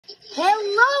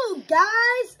Hello,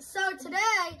 guys. So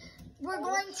today we're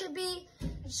going to be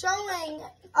showing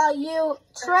you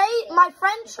Trey. My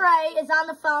friend Trey is on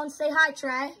the phone. Say hi,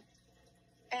 Trey.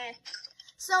 Hey.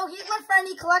 So he's my friend.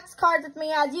 He collects cards with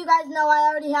me. As you guys know, I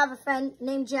already have a friend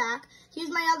named Jack.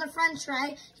 He's my other friend,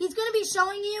 Trey. He's going to be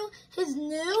showing you his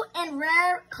new and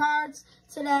rare cards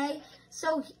today.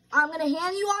 So I'm going to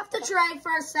hand you off to Trey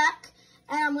for a sec,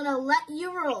 and I'm going to let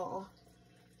you roll.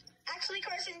 Actually,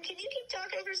 Carson, can you keep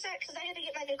talking for a sec? Because I had to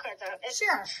get my new cards out.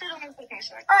 Sure. All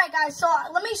All right, guys. So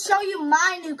let me show you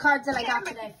my new cards that I got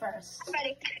today first. I'm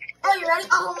ready. Oh, you ready?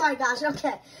 Oh, my gosh. Okay.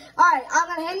 All right. I'm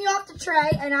going to hand you off to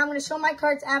Trey, and I'm going to show my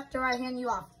cards after I hand you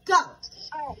off. Go.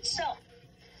 All right, so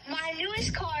my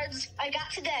newest cards I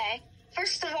got today.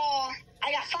 First of all,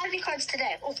 I got 5 new cards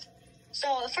today. Ooh.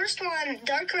 So the first one,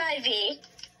 Darker IV.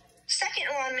 Second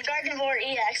one, the Gardevoir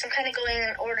EX. I'm kind of going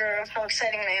in order of how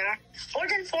exciting they are.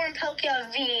 Origin Form Palkia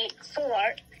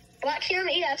V4. Black Kyurem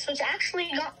EX, which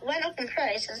actually went up in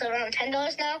price. It's around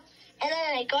 $10 now. And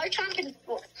then a Garchomp and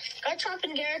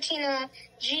Giratina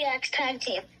GX tag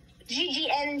team.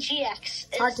 GGN-GX.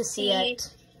 It's hard to see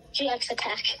it. GX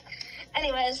attack.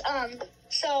 Anyways,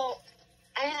 so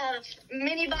I have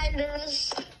mini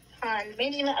binders on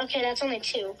okay, that's only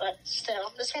 2, but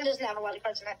still. This one doesn't have a lot of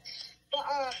cards in it. But,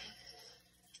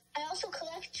 I also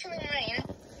collect Chilling Reign.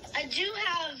 I do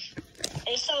have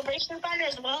a Celebration binder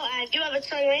as well. I do have a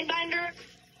Chilling Reign binder,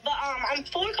 but I'm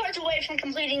 4 cards away from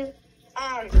completing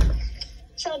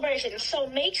Celebration. So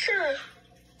make sure,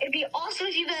 it'd be awesome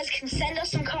if you guys can send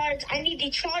us some cards. I need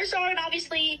the Charizard,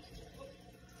 obviously,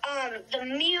 the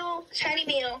Mew, Shiny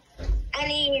Mew. I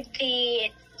need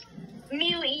the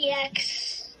Mew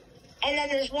EX, and then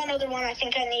there's one other one I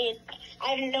think I need.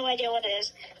 I have no idea what it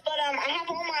is. But I have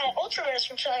all my Ultra Rares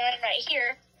from Chilling Reign right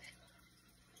here.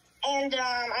 And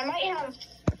I might have...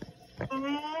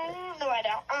 no, I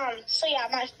don't. So yeah,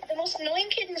 the most annoying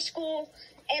kid in the school,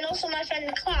 and also my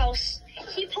friend Klaus,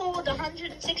 he pulled the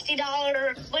 $160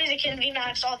 Blaziken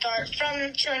VMAX Alt-Art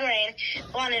from Chilling Reign.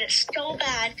 Wanted it so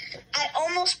bad. I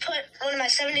almost put one of my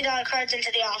 $70 cards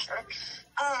into the offer.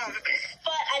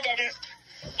 But I didn't.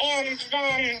 And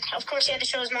then, of course, he had to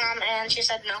show his mom, and she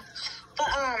said no. But,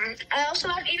 I also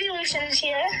have Evolutions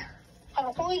here. I have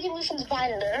a whole Evolutions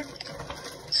binder.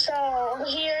 So,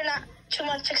 here, not too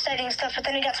much exciting stuff, but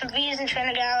then we got some V's and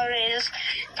Trainer Galleries,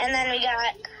 and then we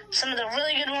got some of the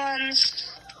really good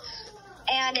ones,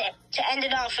 and to end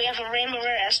it off, we have a Rainbow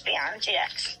Rare Espeon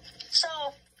GX.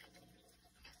 So,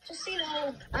 just so you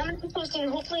know,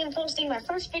 hopefully I'm posting my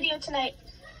first video tonight.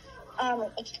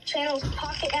 It's the channel's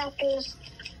Pocket Actors.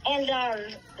 And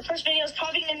the first video is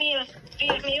probably going to be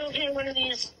me opening one of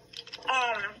these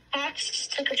packs,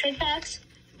 trick-or-treat packs.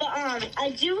 But I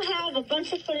do have a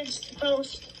bunch of footage to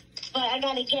post, but I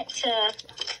got to get to...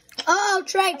 Uh-oh,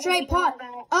 Trey, pause.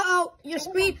 Uh-oh, your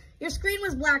screen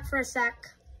was black for a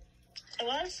sec. It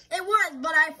was? It was,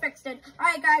 but I fixed it. All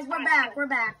right, guys, we're back. We're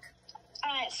back.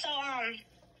 All right, so,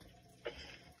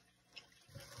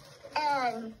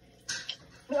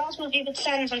 we also if you could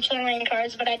send some Chilling Reign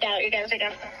cards, but I doubt you guys are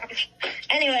gonna.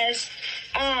 Anyways,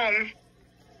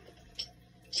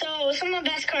 so some of the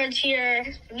best cards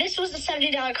here. This was the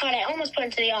 $70 card I almost put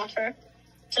into the offer.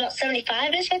 It's about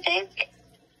 75-ish, I think.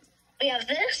 We have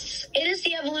this. It is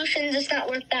the Evolutions. It's not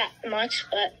worth that much,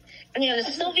 but we have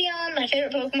the Sylveon, my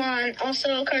favorite Pokemon.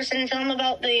 Also, Carson, tell them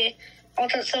about the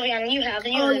Ultimate Sylveon you have.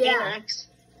 You have the VMAX.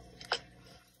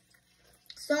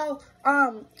 So,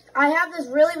 I have this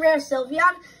really rare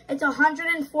Sylveon. It's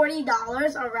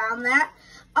 $140, around that.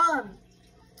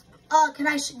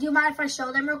 Do you mind if I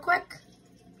show them real quick?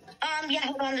 Yeah,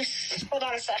 hold on a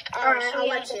sec. Alright, so I'll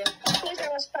let you. Here's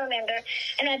our Charmander.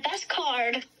 And my best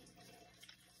card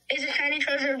is a Shiny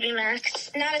Charizard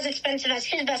VMAX. Not as expensive as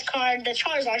his best card, the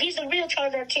Charizard. He's the real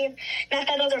Charizard team, not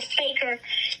that other faker.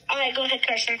 Alright, go ahead,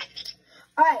 Carson.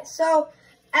 Alright, so,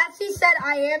 as he said,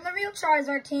 I am the real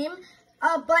Charizard team.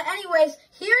 But anyways,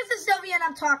 here's the Sylveon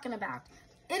I'm talking about.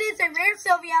 It is a rare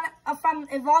Sylveon from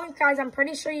Evolving Skies. I'm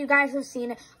pretty sure you guys have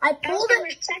seen it. I pulled it. That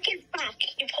was your second pack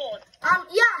you pulled. Yeah, how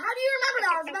do you remember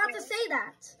that? I was about to say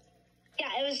that.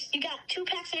 Yeah, you got 2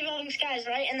 packs of Evolving Skies,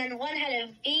 right? And then one had a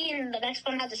V and the next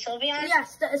one had the Sylveon?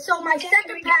 Yes, so my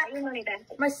second pack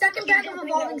of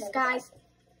Evolving Skies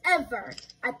ever,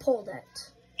 I pulled it.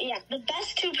 Yeah, the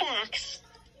best 2 packs.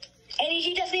 And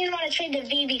he doesn't even want to trade the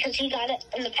V because he got it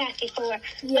in the pack before.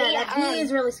 Yeah, that V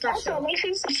is really special. Also, make sure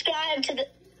you subscribe to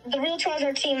the real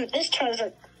Charizard team, this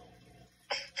Charizard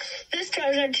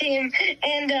team,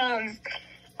 and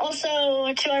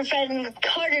also to our friend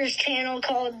Carter's channel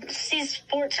called C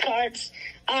Sports Cards.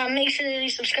 Make sure that you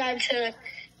subscribe to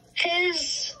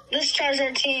this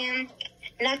Charizard team,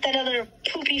 not that other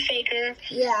poopy faker.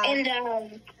 Yeah. And,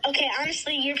 okay,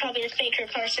 honestly, you're probably the faker,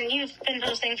 Carson. You've been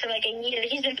posting for like a year.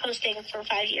 He's been posting for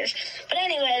 5 years. But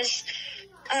anyways,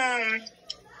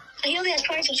 he only has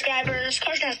 20 subscribers.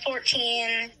 Carson has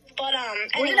 14. But,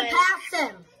 We're anyways. gonna pass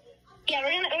him. Yeah,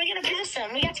 we're gonna pass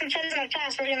them. We got some friends in our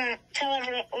class. We're gonna tell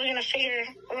everyone.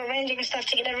 We're arranging stuff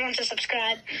to get everyone to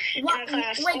subscribe in our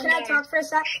class. Wait, can I talk for a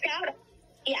sec?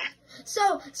 Yeah.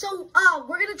 So,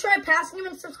 we're gonna try passing him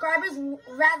in subscribers.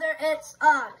 Rather, it's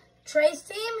Trey's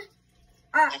team.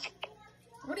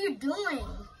 What are you doing?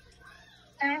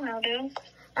 I don't know, dude.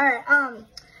 All right.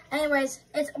 Anyways,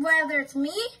 it's whether it's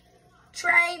me,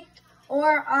 Trey,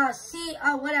 or C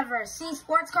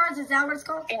Sports Cards. Is that what it's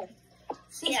called? Yeah.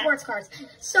 C Sports Cards.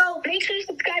 So make sure you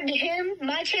subscribe to him.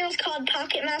 My channel's called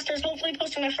Pocket Masters. Hopefully,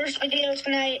 posting my first video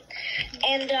tonight.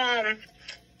 And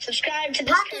subscribe to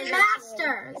this Pocket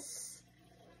Masters.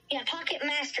 Yeah, Pocket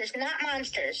Masters, not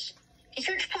Monsters. If you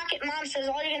search Pocket Monsters,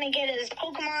 all you're gonna get is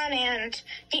Pokemon and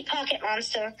Deep Pocket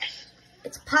Monster.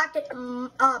 It's Pocket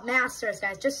Masters,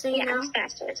 guys. Just so you know.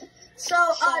 Masters. So,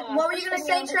 what were you gonna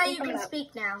say, Trey? You can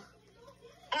speak now.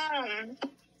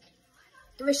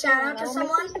 Give a shout out to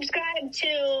someone. Subscribe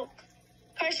to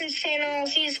Carson's channel,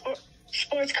 C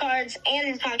Sports Cards,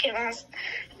 and Pocket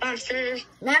Monsters.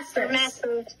 Masters.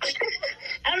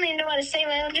 I don't even know how to say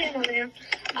my own channel name.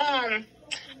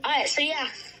 Alright, so yeah.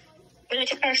 We're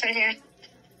to Carson here.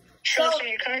 Show us some of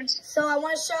your cards. So I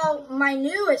want to show my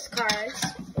newest cards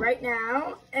right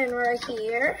now, and right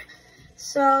here.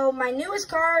 So my newest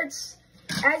cards,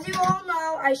 as you all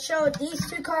know, I showed these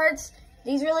two cards.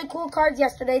 These really cool cards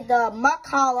yesterday, the Muck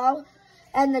Hollow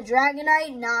and the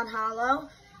Dragonite Non-Hollow.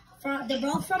 They're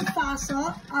both from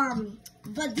Fossil.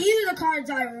 But these are the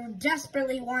cards I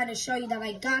desperately wanted to show you that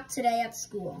I got today at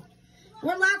school.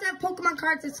 We're allowed to have Pokemon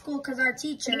cards at school because our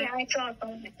teacher, shout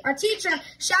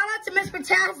out to Miss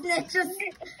Potasnik, just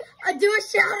do a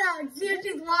shout out, see if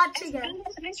she's watching it.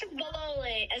 Mrs.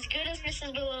 Baloli, as good as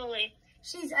Mrs. Baloli.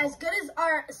 She's as good as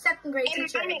our second grade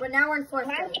teacher, but now we're in fourth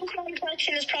grade. My Pokemon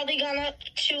collection has probably gone up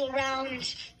to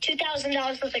around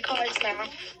 $2,000 worth of cards now.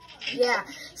 Yeah.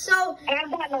 So and I've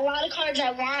gotten a lot of cards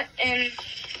I want and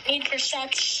need for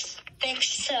sets,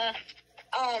 thanks to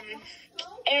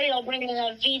Ariel bringing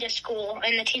a V to school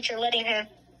and the teacher letting her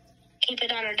keep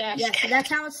it on her desk. Yeah, so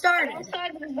that's how it started. It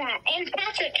started with that. And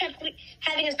Patrick kept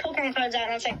having his Pokemon cards out,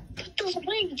 and I was like, put those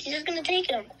away, he's just going to take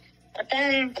them. But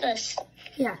then this.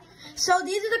 Yeah. So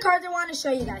these are the cards I want to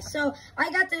show you guys. So I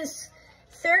got this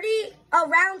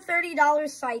around $30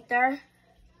 Scyther.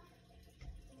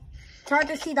 It's hard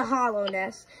to see the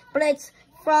hollowness, but it's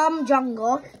from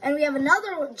Jungle. And we have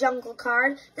another Jungle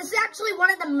card. This is actually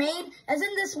one of the main,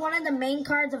 isn't this one of the main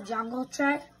cards of Jungle,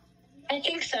 Trey? I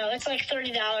think so. It's like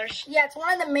 $30. Yeah, it's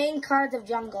one of the main cards of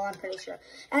Jungle, I'm pretty sure.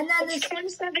 And then it's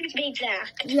 27 to be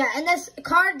exact. Yeah, and this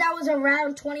card that was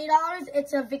around $20,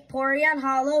 it's a Victorian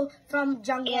Hollow from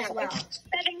Jungle as well.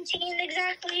 17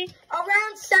 exactly?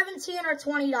 Around $17 or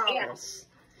 $20.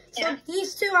 Yeah. So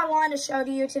these two I wanted to show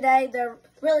to you today. They're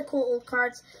really cool old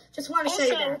cards. Just want to show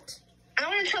you that. I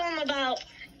want to tell them about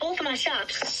both of my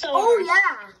shops. So,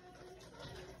 yeah.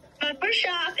 My first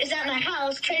shop is at my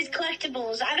house, Trey's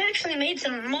Collectibles. I've actually made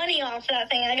some money off that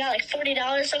thing. I got like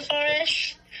 $40 so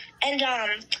far-ish. And,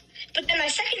 but then my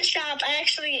second shop,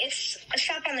 it's a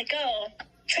shop on the go.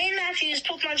 Trey and Matthew's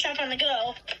Pokemon Shop on the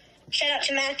Go. Shout out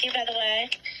to Matthew, by the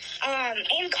way.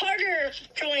 And Carter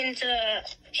joined,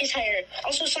 he's hired.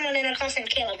 Also someone in our class named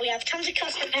Caleb. We have tons of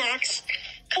custom packs,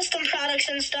 custom products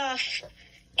and stuff.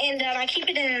 And, I keep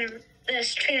it in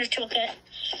this trainer's toolkit.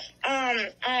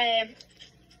 I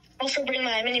also bring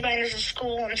my mini binders to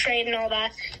school and trade and all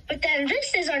that. But then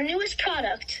this is our newest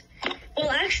product.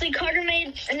 Well, actually, Carter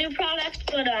made a new product,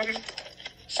 but,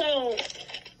 so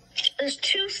there's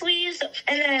 2 sleeves,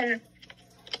 and then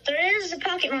there is a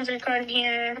Pocket Monster card in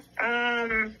here.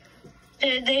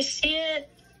 Did they see it?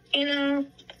 You know?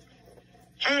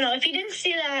 I don't know. If you didn't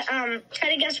see that, try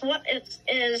to guess what it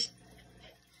is.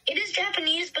 It is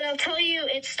Japanese, but I'll tell you,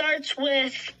 it starts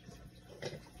with...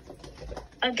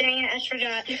 Oh, dang it, I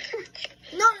forgot.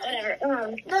 No, whatever.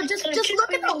 No, just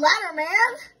look at the letter,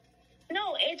 man.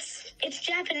 No, it's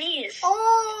Japanese.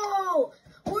 Oh,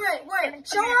 wait.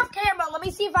 Show it off camera. Let me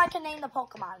see if I can name the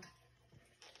Pokemon.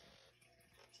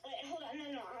 Wait, hold on.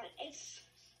 No.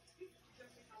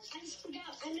 I just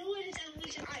forgot. I know what its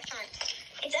evolution. Alright, fine.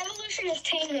 Its evolution is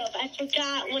Tangrowth. I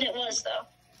forgot what it was though.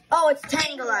 Oh, it's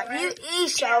Tangela. You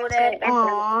showed it. Aww.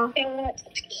 Alright, and then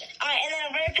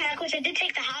a rare pack, which I did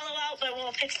take the hollow out, but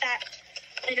we'll fix that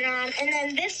later on. And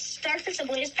then this Starfish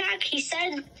Ablaze pack, he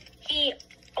said he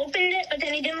opened it, but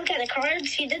then he didn't look at the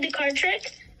cards. He did the card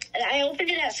trick, I opened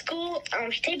it at school.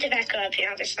 He taped it back up,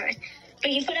 obviously.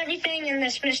 But he put everything in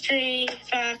this mystery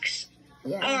box.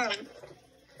 Yeah.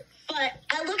 But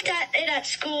I looked at it at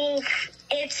school.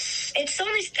 It's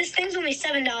only, this thing's only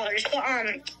 $7. But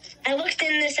I looked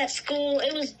in this at school.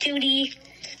 It was duty.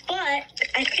 But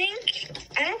I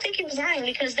don't think he was lying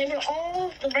because they were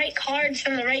all the right cards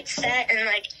from the right set, and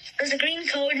like there's a green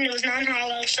code and it was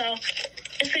non-hollow, so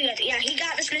it's pretty good. Yeah, he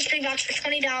got this mystery box for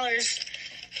 $20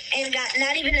 and got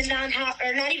not even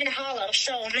a hollow.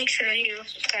 So make sure you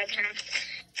subscribe to him.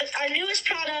 But our newest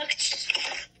product,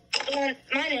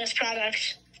 my newest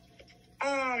product,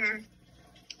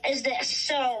 is this.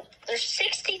 So there's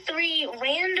 63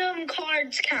 random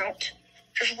cards count.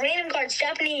 Just random cards,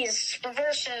 Japanese,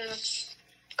 reverses,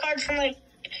 cards from like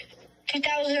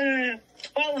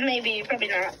 2012 maybe, probably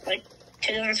not, like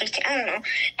 2016, I don't know.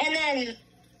 And then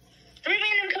 3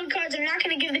 random code cards. I'm not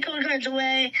going to give the code cards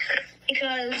away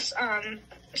because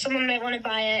someone might want to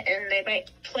buy it and they might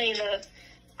play the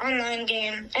online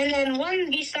game. And then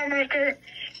 1 V-Star marker,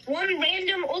 1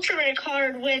 random ultra rare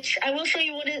card, which I will show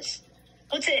you what it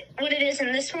is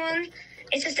in this one.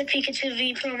 It's just a Pikachu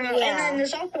V promo. Yeah. And then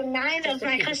there's also 9 of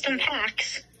my custom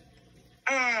packs.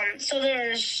 So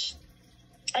there's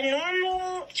a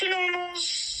normal, 2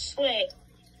 normals,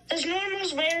 there's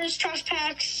normals, rares, trash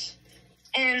packs,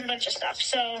 and a bunch of stuff.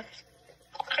 So,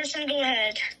 Carson, go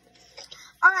ahead.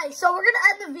 Alright, so we're going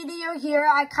to end the video here.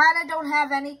 I kind of don't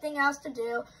have anything else to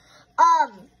do.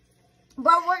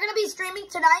 But we're going to be streaming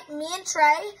tonight, me and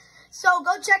Trey. So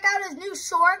go check out his new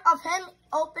short of him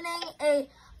opening a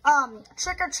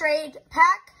trick or trade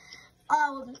pack.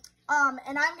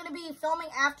 And I'm going to be filming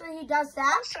after he does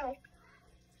that.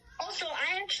 Also,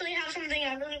 I actually have something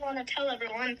I really want to tell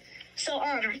everyone. So,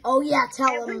 oh yeah, tell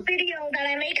every him. video that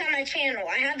I make on my channel,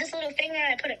 I have this little thing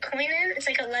where I put a coin in. It's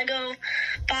like a Lego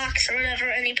box or whatever,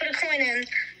 and you put a coin in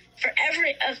for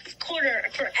a quarter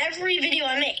for every video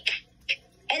I make.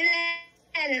 And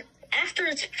then after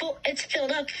it's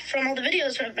filled up from all the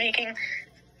videos we're making,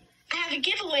 I have a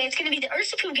giveaway. It's going to be the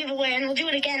Urshifu giveaway, and we'll do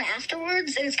it again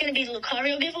afterwards, and it's going to be the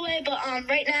Lucario giveaway. But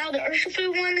right now, the Urshifu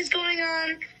one is going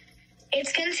on.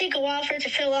 It's going to take a while for it to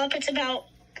fill up. It's about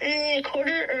a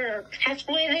quarter or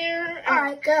halfway there. All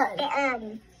right, good.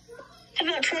 But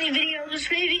about 20 videos,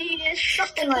 maybe.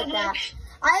 Something like that.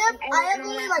 I have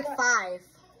only like 5.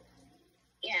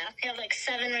 Yeah, I have like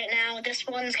 7 right now. This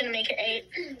one's going to make it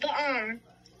 8. But,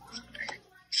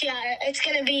 so yeah, it's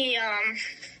going to be,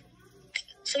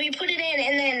 so we put it in,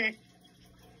 and then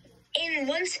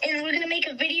we're gonna make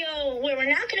a video where we're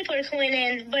not gonna put a coin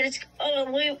in, but it's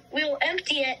we'll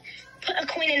empty it, put a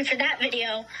coin in for that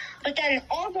video. But then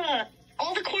all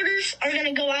the quarters are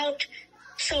gonna go out.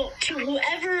 So to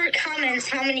whoever comments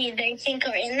how many they think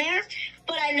are in there.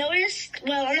 But I noticed.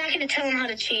 Well, I'm not gonna tell them how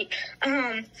to cheat.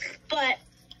 But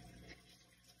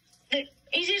the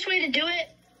easiest way to do it,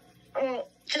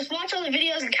 just watch all the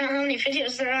videos and count how many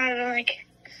videos there are. Like.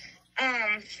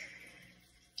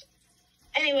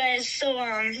 Anyways, so,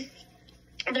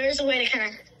 there is a way to kind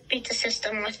of beat the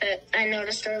system with it, I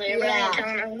noticed earlier, but I ain't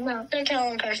telling them. No, don't tell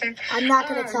them, Carson. I'm not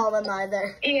going to tell them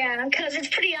either. Yeah, because it's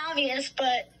pretty obvious,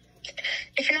 but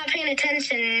if you're not paying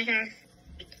attention,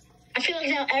 I feel like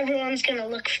now everyone's going to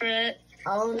look for it.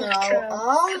 Oh, no.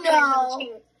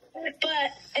 Oh, no.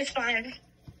 But it's fine.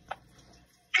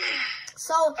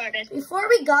 So, before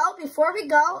we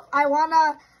go, I want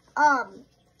to,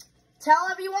 tell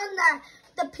everyone that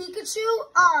the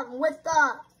Pikachu, with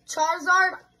the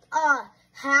Charizard,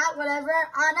 hat, whatever,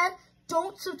 on it,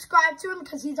 don't subscribe to him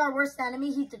because he's our worst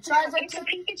enemy. He's the Charizard. It's a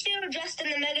Pikachu dressed in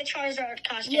the Mega Charizard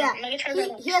costume. Yeah, Mega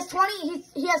Charizard. he has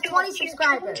 20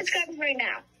 subscribers. 20 subscribers right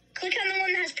now. Click on the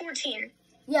one that has 14.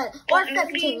 Yeah, or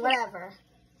 15, whatever.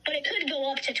 But it could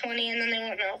go up to 20 and then they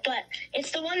won't know. But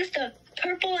it's the one with the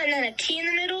purple and then a T in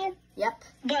the middle. Yep.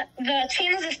 But the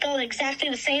channels are spelled exactly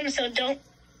the same, so don't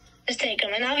mistake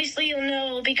them. And obviously you'll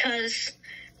know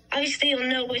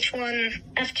which one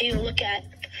after you look at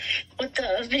what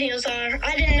the videos are.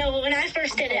 I didn't know when I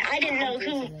first did it. I didn't know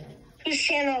whose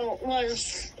channel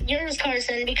was yours,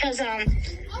 Carson, because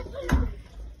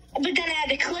but then I had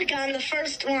to click on the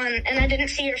first one and I didn't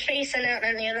see your face in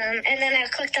any of them. And then I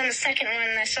clicked on the second one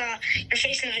and I saw your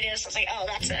face in the videos. So I was like, oh,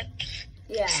 that's it.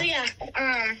 Yeah. So yeah,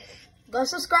 go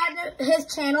subscribe to his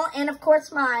channel and of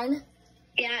course mine.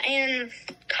 Yeah, and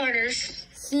Carter's.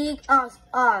 See,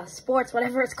 sports,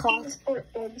 whatever it's called. Sport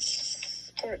goods.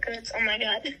 Oh my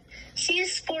god. See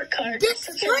sport cards. Dick's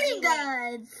Sporting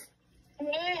Goods.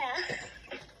 Yeah.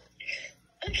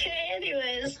 Okay,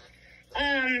 anyways.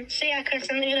 So yeah,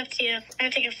 Carson, leave it up to you. I'm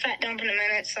gonna take a fat dump in a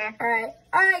minute, so.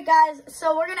 Alright, guys,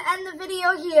 so we're gonna end the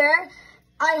video here.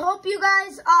 I hope you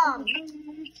guys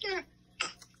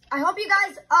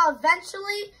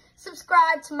eventually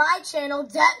subscribe to my channel.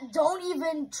 Don't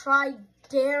even try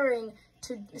daring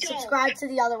to subscribe to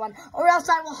the other one, or else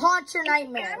I will haunt your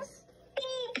nightmares.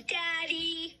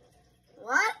 Daddy.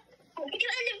 What?